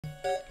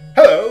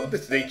Hello,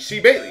 this is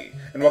HC Bailey,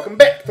 and welcome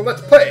back to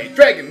Let's Play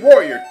Dragon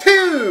Warrior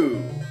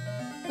 2!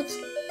 Let's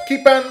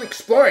keep on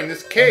exploring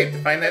this cave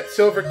to find that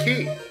silver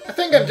key. I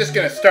think I'm just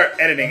gonna start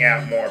editing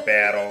out more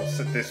battles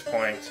at this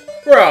point.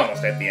 We're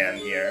almost at the end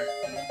here.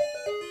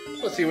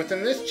 Let's see what's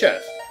in this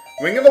chest.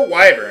 Wing of the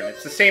Wyvern.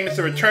 It's the same as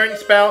the return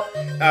spell.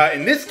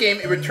 In this game,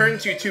 it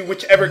returns you to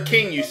whichever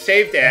king you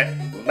saved at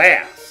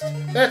last.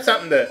 That's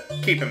something to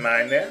keep in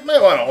mind there.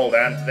 Might want to hold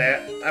on to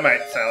that. I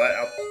might sell it.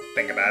 I'll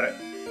think about it.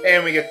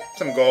 And we get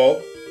some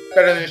gold.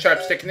 Better than a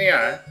sharp stick in the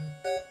eye.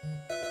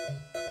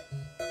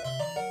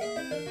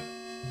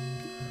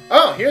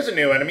 Oh, here's a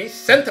new enemy.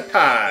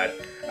 Centipede.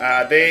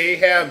 They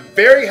have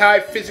very high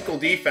physical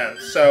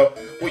defense. So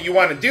what you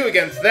want to do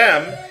against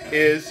them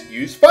is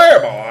use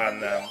Fireball on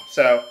them.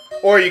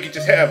 Or you could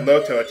just have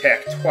Loto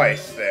attack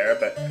twice there.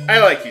 But I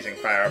like using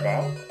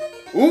Fireball.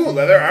 Ooh,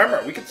 leather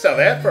armor. We could sell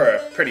that for a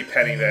pretty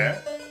penny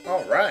there.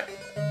 Alright.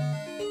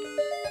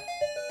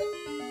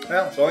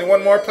 Well, there's only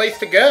one more place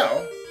to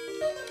go.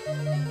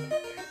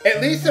 At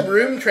least the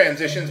room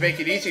transitions make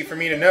it easy for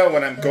me to know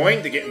when I'm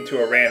going to get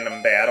into a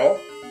random battle.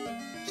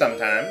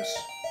 Sometimes.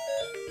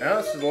 Now,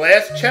 this is the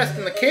last chest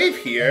in the cave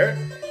here,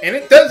 and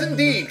it does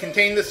indeed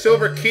contain the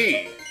silver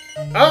key.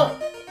 Oh.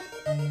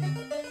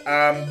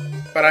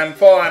 But I'm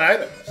full on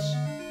items.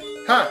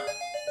 Huh.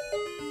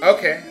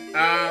 Okay,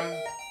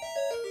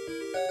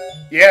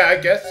 yeah, I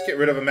guess get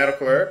rid of a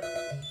medical herb.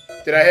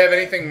 Did I have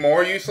anything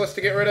more useless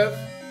to get rid of?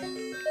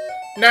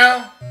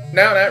 No,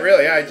 not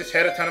really. I just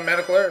had a ton of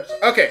medical herbs.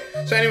 Okay,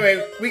 so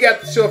anyway, we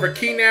got the silver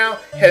key now.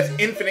 Has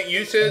infinite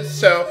uses,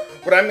 so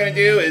what I'm going to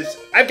do is,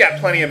 I've got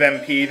plenty of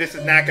MP. This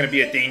is not going to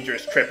be a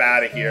dangerous trip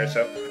out of here,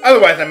 so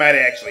otherwise I might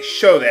actually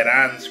show that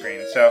on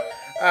screen. So,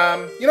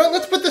 you know what,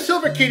 let's put the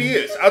silver key to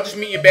use. I'll just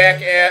meet you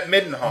back at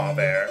Middenhall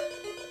there.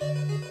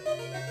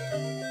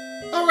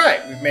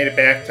 Alright, we've made it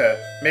back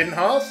to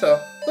Middenhall,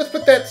 so let's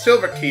put that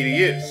silver key to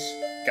use.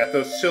 Got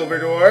those silver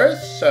doors,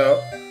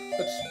 so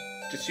let's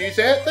just use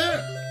that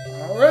there.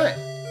 Alright.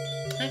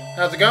 Hey,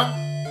 how's it going?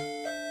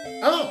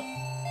 Oh.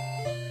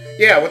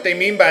 Yeah, what they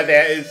mean by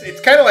that is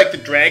it's kind of like the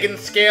dragon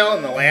scale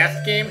in the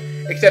last game,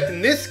 except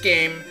in this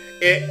game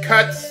it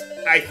cuts,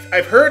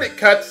 I've heard it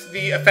cuts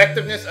the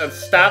effectiveness of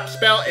stop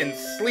spell and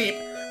sleep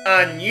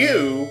on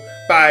you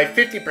by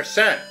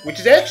 50%, which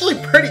is actually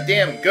pretty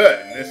damn good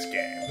in this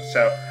game.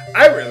 So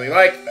I really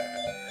like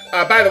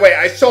that. By the way,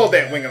 I sold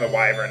that Wing of the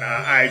Wyvern.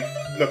 I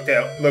looked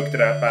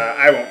it up.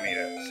 I won't need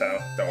it, so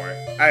don't worry.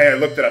 I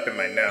looked it up in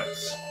my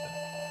notes.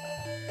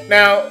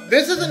 Now,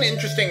 this is an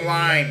interesting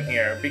line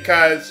here,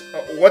 because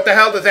what the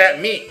hell does that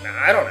mean?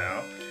 I don't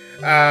know.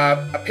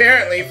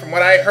 Apparently, from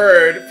what I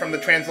heard from the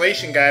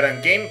translation guide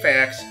on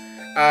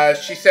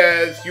GameFAQs, she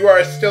says, you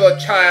are still a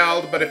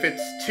child, but if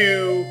it's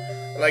too,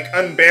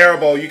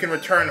 unbearable, you can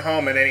return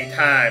home at any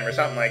time, or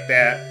something like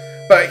that.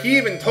 But he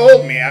even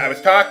told me, I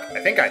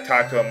think I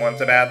talked to him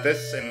once about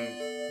this in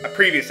a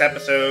previous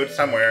episode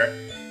somewhere.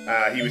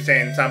 He was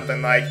saying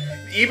something like,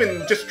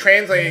 even just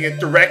translating it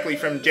directly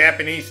from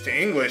Japanese to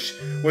English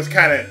was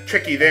kind of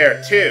tricky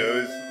there too.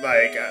 It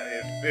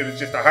was it was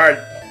just a hard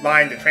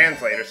line to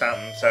translate or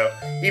something. So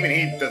even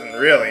he doesn't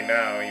really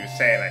know what he was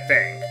saying, I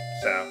think.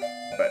 So,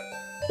 but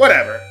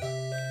whatever.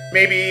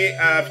 Maybe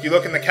if you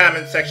look in the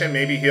comments section,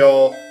 maybe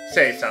he'll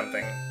say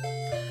something.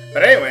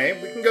 But anyway,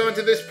 we can go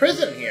into this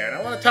prison here, and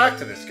I want to talk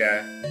to this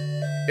guy.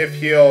 If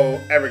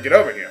he'll ever get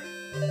over here.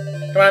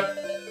 Come on.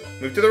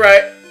 Move to the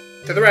right.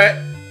 To the right.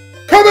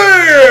 Come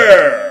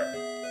here!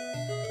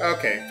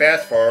 Okay,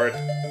 fast forward.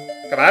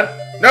 Come on.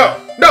 No!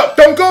 No!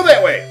 Don't go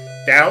that way!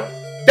 Down.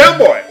 Down,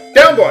 boy!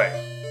 Down, boy!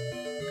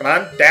 Come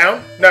on.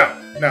 Down. No.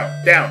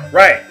 No. Down.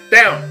 Right.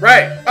 Down.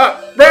 Right.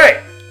 Up.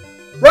 Right!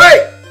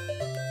 Right!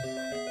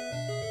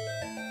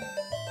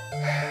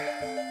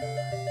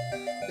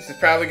 This is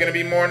probably going to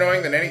be more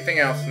annoying than anything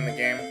else in the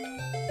game.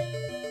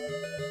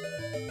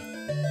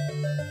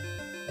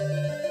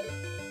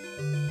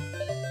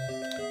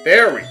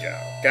 There we go.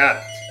 Got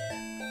it.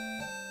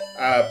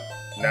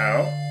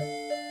 No.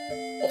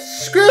 Well,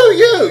 screw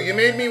you! You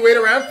made me wait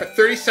around for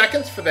 30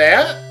 seconds for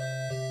that?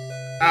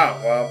 Oh,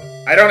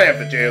 well, I don't have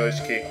the jailer's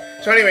key.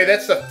 So anyway,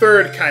 that's the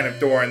third kind of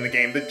door in the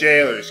game, the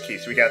jailer's key.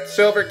 So we got the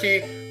silver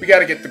key, we got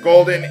to get the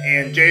golden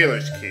and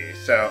jailer's key.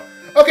 So,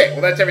 okay,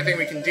 well, that's everything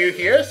we can do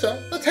here.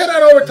 So let's head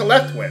on over to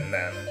Leftwind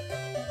then.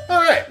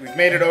 Alright, we've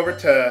made it over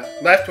to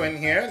Leftwind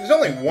here. There's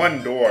only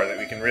one door that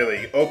we can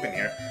really open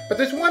here. But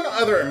there's one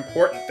other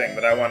important thing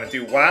that I want to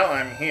do while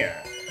I'm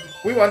here.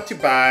 We want to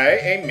buy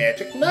a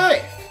magic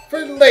knife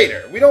for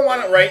later. We don't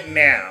want it right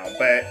now,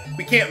 but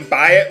we can't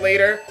buy it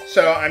later,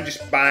 so I'm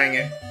just buying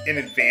it in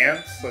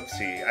advance. Let's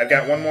see. I've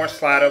got one more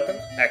slot open.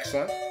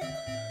 Excellent.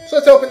 So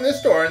let's open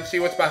this door and see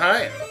what's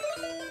behind.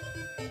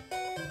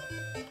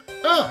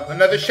 Oh,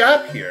 another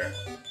shop here.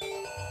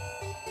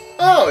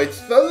 Oh,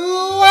 it's the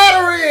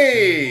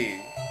lottery!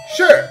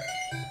 Sure.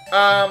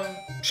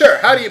 Sure.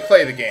 How do you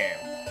play the game?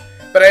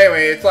 But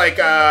anyway, it's like,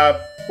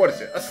 what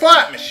is it? A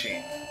slot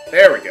machine.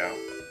 There we go.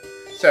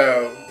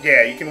 So,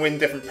 yeah, you can win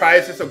different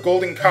prizes. A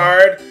golden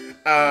card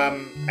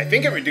I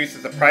think it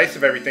reduces the price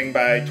of everything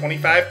by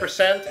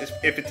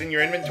 25% if it's in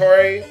your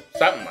inventory,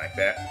 something like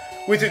that.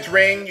 Wizard's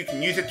Ring, you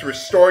can use it to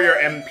restore your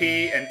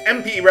MP, and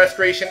MP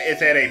restoration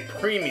is at a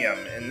premium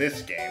in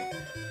this game.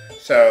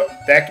 So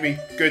that could be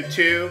good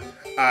too.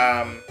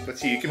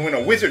 Let's see, you can win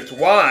a Wizard's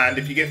Wand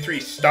if you get 3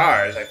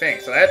 stars, I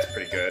think, so that's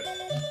pretty good.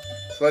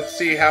 So let's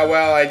see how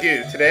well I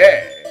do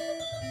today.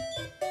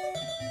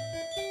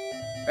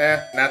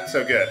 Not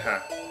so good, huh?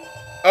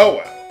 Oh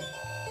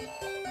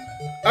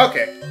well.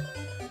 Okay.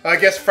 I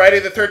guess Friday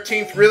the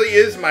 13th really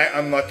is my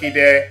unlucky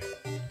day.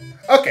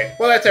 Okay,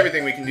 well that's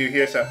everything we can do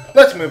here, so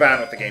let's move on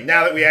with the game.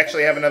 Now that we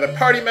actually have another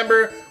party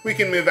member, we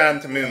can move on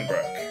to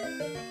Moonbrooke.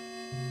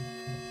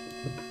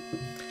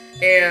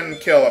 And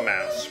kill a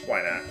mouse,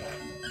 why not?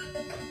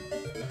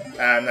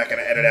 I'm not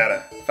going to edit out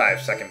a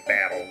 5-second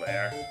battle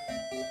there.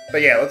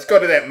 But yeah, let's go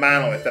to that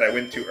monolith that I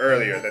went to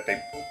earlier that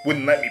they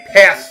wouldn't let me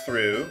pass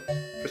through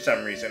for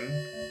some reason.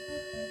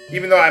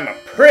 Even though I'm a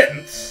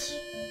prince.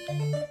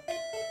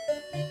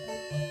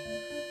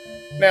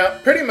 Now,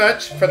 pretty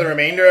much for the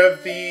remainder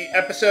of the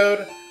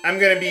episode, I'm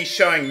going to be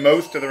showing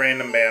most of the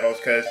random battles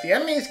because the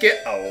enemies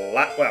get a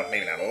lot, well,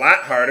 maybe not a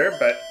lot harder,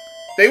 but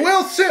they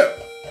will soon.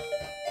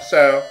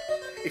 So,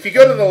 if you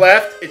go to the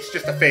left, it's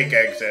just a fake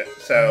exit,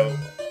 so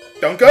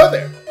don't go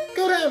there.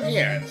 Go down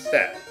here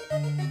instead.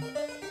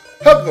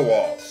 Hug the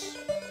walls.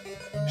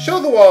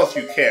 Show the walls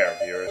you care,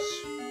 viewers.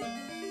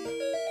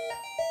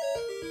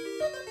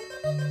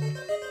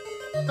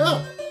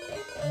 Oh,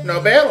 no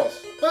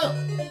battles. Well,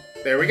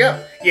 there we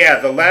go. Yeah,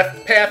 the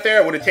left path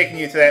there would have taken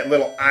you to that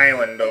little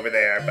island over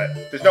there,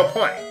 but there's no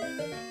point.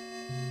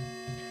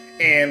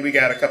 And we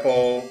got a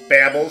couple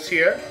babbles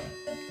here.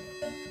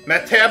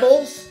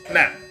 Metables?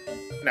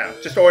 No,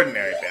 just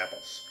ordinary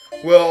babbles.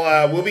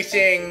 We'll be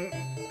seeing,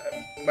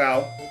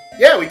 well,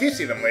 yeah, we do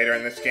see them later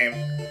in this game.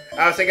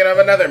 I was thinking of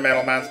another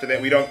metal monster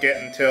that we don't get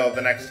until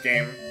the next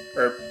game,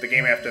 or the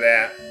game after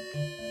that.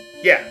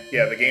 Yeah,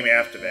 the game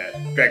after that,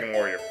 Dragon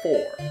Warrior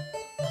 4.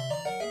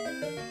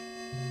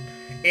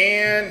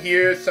 And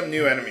here's some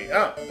new enemies.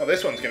 Oh, well,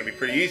 this one's going to be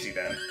pretty easy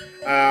then.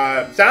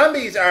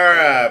 Zombies are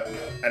an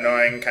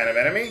annoying kind of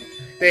enemy.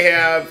 They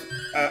have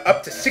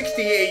up to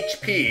 60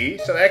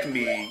 HP, so that can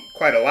be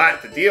quite a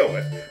lot to deal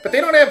with. But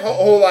they don't have a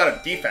whole lot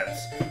of defense.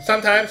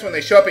 Sometimes when they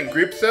show up in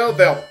groups, though,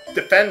 they'll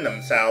defend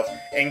themselves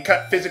and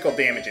cut physical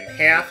damage in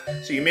half.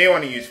 So you may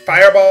want to use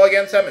Fireball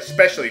against them,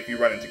 especially if you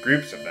run into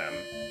groups of them.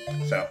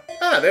 So,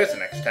 there's the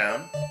next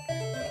town.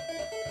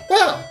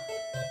 Well,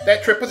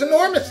 that trip was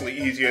enormously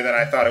easier than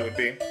I thought it would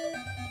be.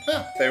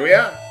 Well, there we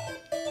are.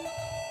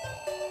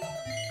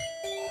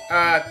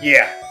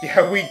 Yeah,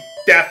 we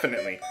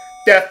definitely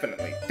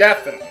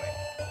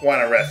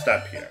want to rest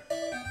up here.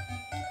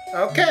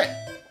 Okay.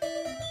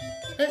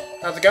 Hey,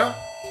 how's it going?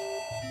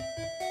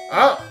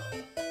 Oh,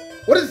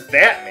 what does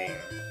that mean?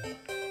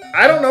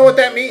 I don't know what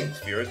that means,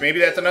 viewers. Maybe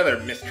that's another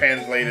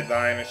mistranslated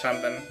line or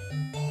something.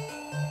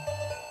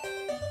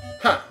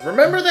 Huh,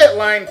 remember that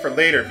line for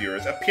later,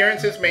 viewers.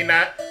 Appearances may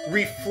not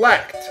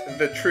reflect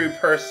the true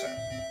person.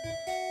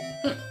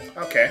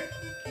 Okay.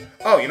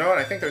 Oh, you know what?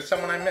 I think there's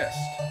someone I missed.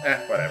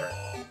 Whatever.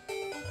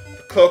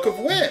 The Cloak of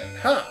Wind,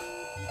 huh?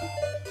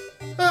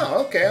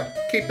 Oh, okay. I'll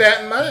keep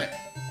that in mind.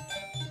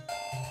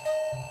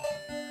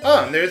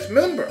 Oh, and there's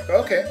Moonbrooke.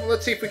 Okay, well,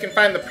 let's see if we can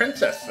find the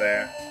princess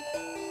there.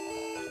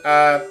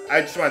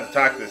 I just wanted to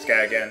talk to this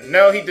guy again.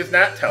 No, he does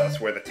not tell us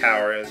where the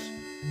tower is.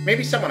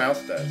 Maybe someone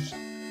else does.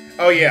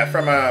 Oh yeah,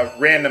 from a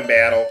random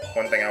battle,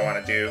 one thing I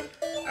want to do.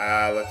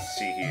 Let's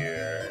see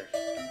here.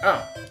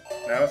 Oh,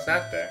 no, it's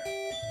not there.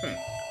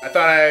 I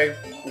thought I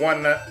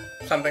won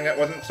something that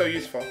wasn't so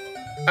useful.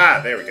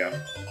 There we go.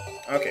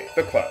 Okay,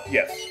 the club,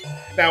 yes.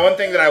 Now, one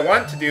thing that I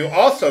want to do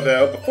also,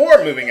 though,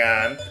 before moving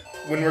on,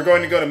 when we're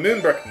going to go to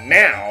Moonbrooke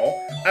now,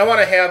 I want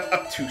to have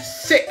up to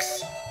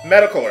 6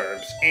 medical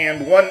herbs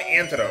and 1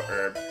 antidote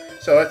herb.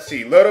 So let's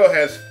see, Lodo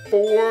has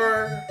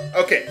 4.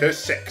 Okay, there's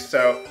 6.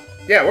 So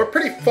yeah, we're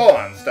pretty full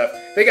on stuff.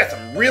 They got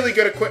some really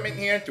good equipment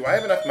here. Do I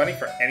have enough money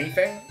for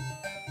anything?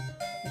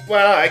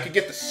 Well, I could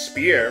get the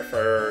spear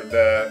for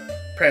the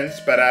prince,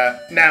 but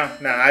no,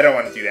 I don't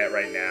want to do that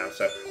right now.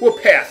 So we'll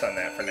pass on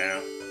that for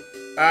now.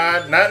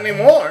 Not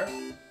anymore.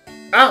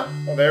 Oh,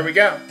 well, there we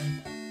go.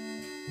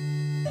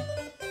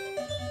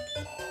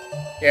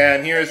 Yeah,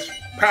 and here's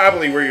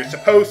probably where you're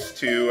supposed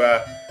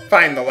to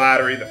find the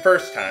lottery the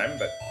first time,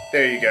 but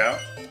there you go.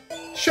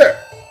 Sure.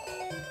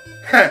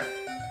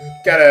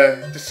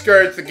 Gotta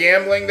discourage the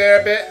gambling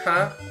there a bit,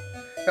 huh?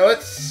 Now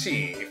let's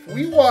see. If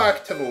we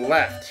walk to the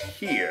left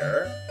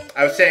here,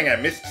 I was saying I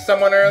missed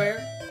someone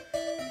earlier.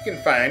 You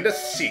can find a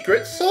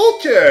secret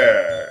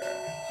soldier.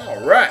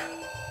 Alright.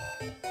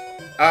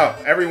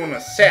 Oh, everyone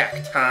was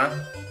sacked, huh?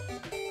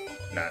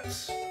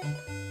 Nuts.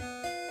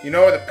 You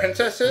know where the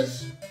princess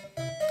is?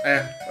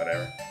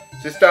 Whatever.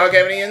 Does this dog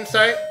have any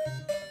insight?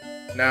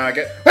 No, I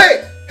get...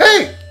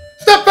 Hey!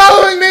 Stop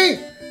following me!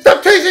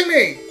 Stop chasing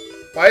me!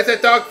 Why is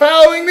that dog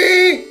following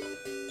me?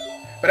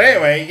 But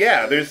anyway,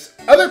 yeah, there's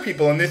other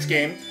people in this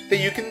game that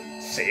you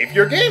can save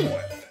your game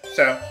with.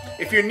 So,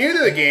 if you're new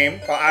to the game,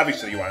 well,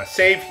 obviously you want to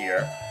save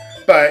here.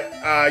 but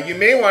you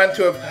may want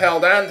to have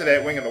held on to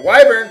that Wing of the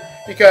Wyvern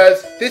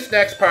because this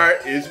next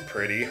part is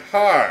pretty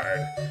hard.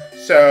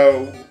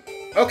 So,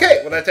 okay,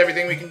 well that's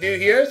everything we can do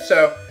here.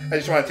 So I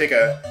just want to take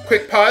a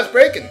quick pause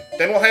break and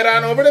then we'll head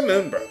on over to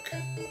Moonbrooke.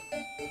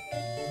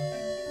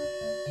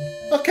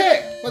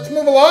 Okay, let's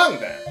move along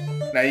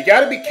then. Now you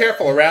gotta be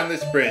careful around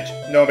this bridge.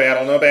 No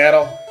battle, no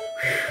battle.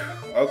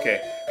 Whew,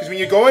 okay, because when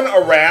you're going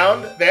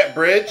around that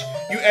bridge,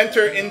 you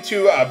enter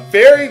into a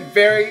very,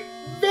 very,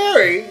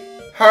 very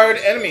hard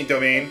enemy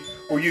domain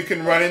where you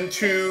can run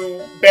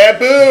into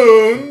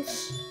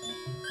baboons.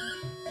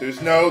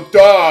 There's no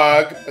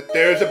dog, but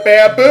there's a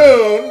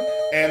baboon,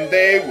 and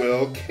they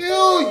will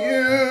kill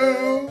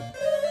you.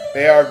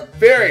 They are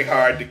very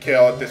hard to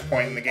kill at this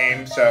point in the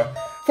game, so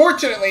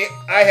fortunately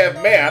I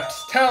have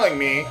maps telling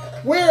me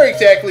where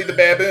exactly the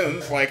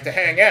baboons like to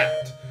hang out.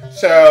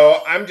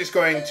 So I'm just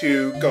going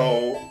to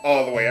go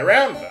all the way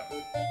around them.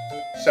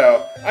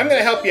 So I'm going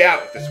to help you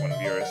out with this one,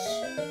 viewers.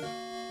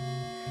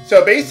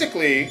 So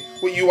basically,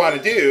 what you want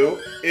to do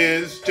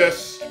is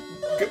just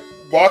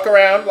walk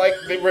around like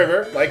the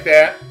river, like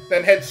that,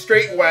 then head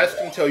straight west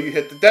until you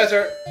hit the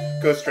desert,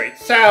 go straight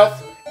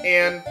south,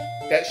 and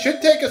that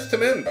should take us to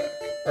Moonbrooke,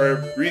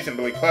 or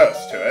reasonably close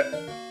to it.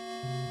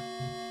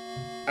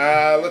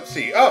 Let's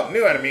see. Oh,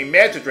 new enemy,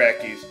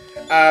 Magidrakis.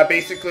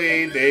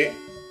 Basically,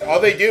 all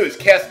they do is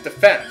cast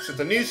defense. It's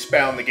a new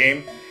spell in the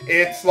game.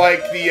 It's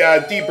like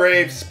the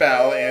De-Brave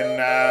spell in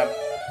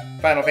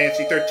Final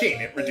Fantasy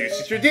 13. It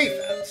reduces your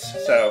defense.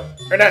 So,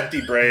 or not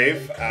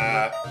De-Brave.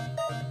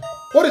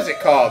 What is it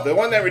called? The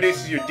one that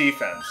reduces your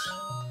defense.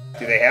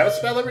 Do they have a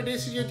spell that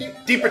reduces your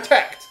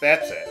De-Protect.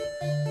 That's it.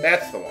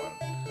 That's the one.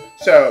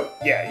 So,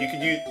 yeah, you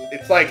could use.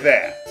 It's like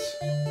that,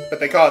 but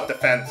they call it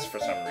defense for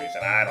some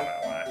reason. I don't know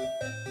why.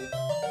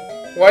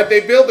 Why'd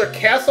they build their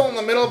castle in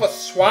the middle of a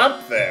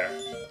swamp there?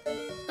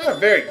 Not a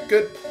very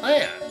good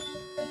plan.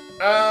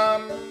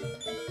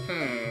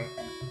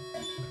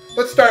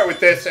 Let's start with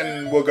this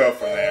and we'll go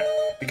from there.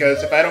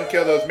 Because if I don't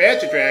kill those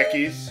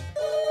Magidrakis,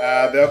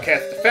 they'll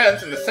cast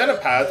defense and the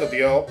centipods will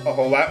deal a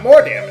whole lot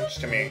more damage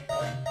to me.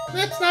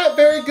 That's not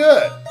very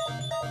good.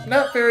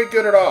 Not very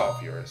good at all,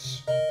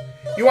 viewers.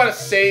 You want to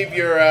save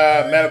your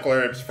medical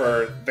herbs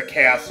for the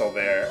castle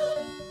there.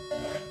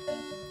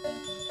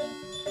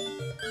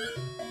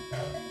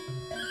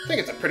 I think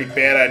it's a pretty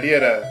bad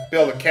idea to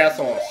build a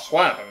castle in a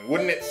swamp. I mean,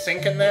 wouldn't it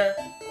sink in there?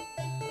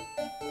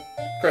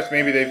 Of course,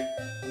 maybe they've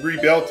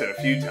rebuilt it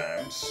a few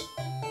times.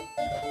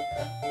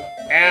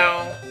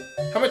 Ow.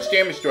 How much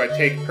damage do I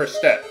take per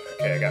step?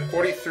 Okay, I got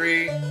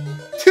 43.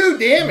 2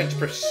 damage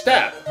per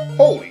step.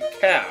 Holy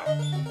cow.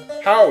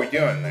 How are we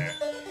doing there?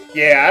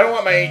 Yeah, I don't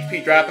want my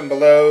HP dropping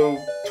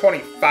below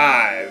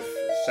 25,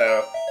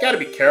 so gotta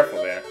be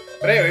careful there.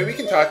 But anyway, we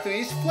can talk to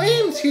these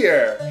flames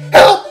here.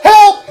 Help!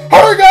 Help!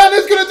 Hargon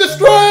is gonna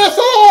destroy us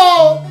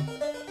all!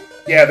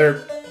 Yeah,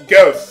 they're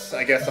ghosts,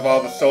 I guess, of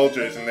all the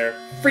soldiers, and they're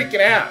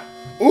freaking out.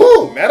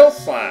 Ooh, metal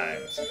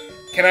slimes.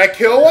 Can I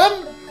kill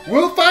one?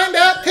 We'll find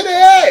out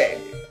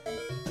today!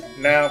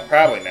 No,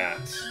 probably not.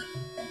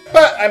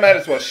 But I might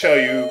as well show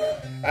you.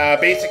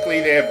 Basically,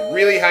 they have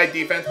really high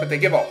defense, but they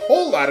give a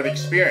whole lot of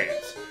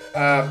experience.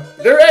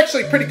 They're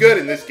actually pretty good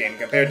in this game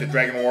compared to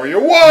Dragon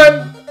Warrior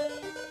 1!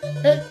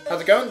 Hey,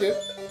 how's it going, dude?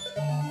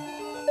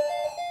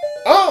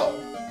 Oh!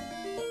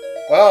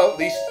 Well, at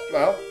least,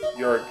 well,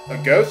 you're a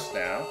ghost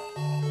now.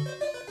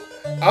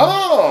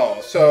 Oh,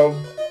 so,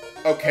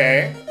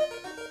 okay.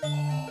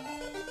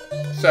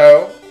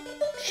 So,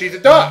 she's a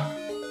dog.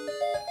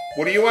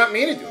 What do you want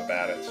me to do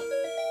about it?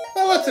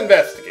 Well, let's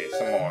investigate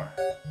some more.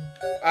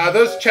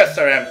 Those chests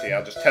are empty,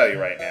 I'll just tell you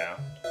right now.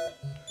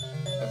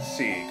 Let's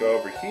see, go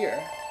over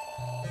here.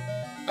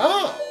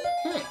 Oh,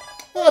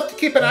 we'll have to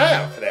keep an eye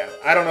out for that.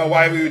 I don't know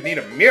why we would need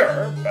a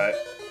mirror, but,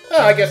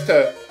 well, I guess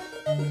to,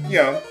 you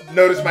know,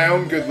 notice my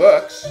own good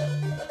looks.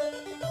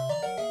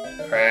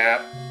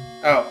 Crap.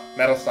 Oh,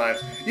 metal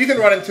slimes. You can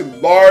run into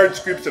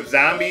large groups of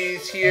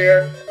zombies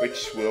here,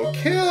 which will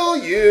kill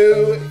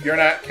you if you're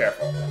not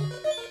careful.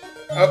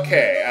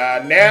 Okay,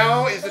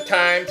 now is the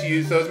time to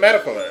use those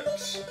medical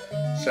herbs.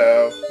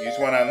 So, use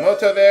one on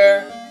Loto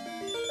there.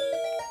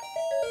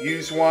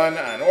 Use one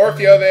on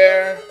Orfeo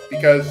there,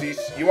 because these,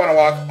 you want to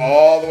walk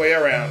all the way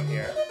around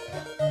here.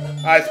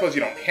 I suppose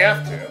you don't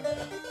have to.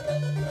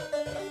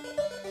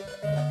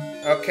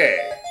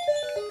 Okay,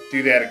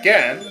 do that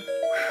again.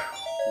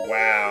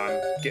 Wow, I'm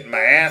getting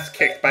my ass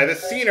kicked by the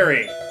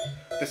scenery.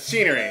 The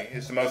scenery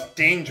is the most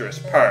dangerous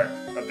part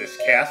of this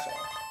castle.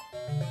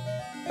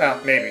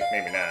 Well, maybe,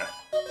 maybe not.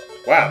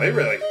 Wow, they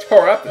really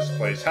tore up this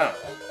place, huh?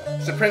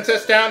 Is the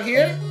princess down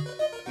here?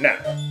 No.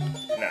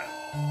 No.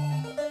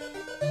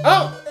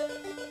 Oh!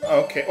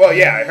 Okay, well,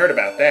 yeah, I heard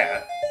about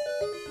that.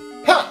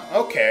 Huh,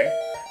 okay.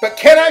 But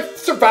can I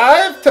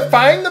survive to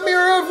find the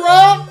Mirror of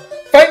Ra?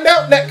 Find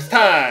out next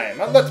time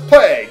on Let's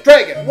Play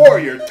Dragon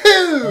Warrior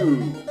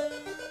 2!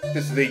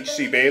 This is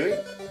HC Bailey,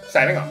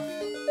 signing off.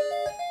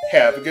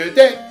 Have a good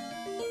day.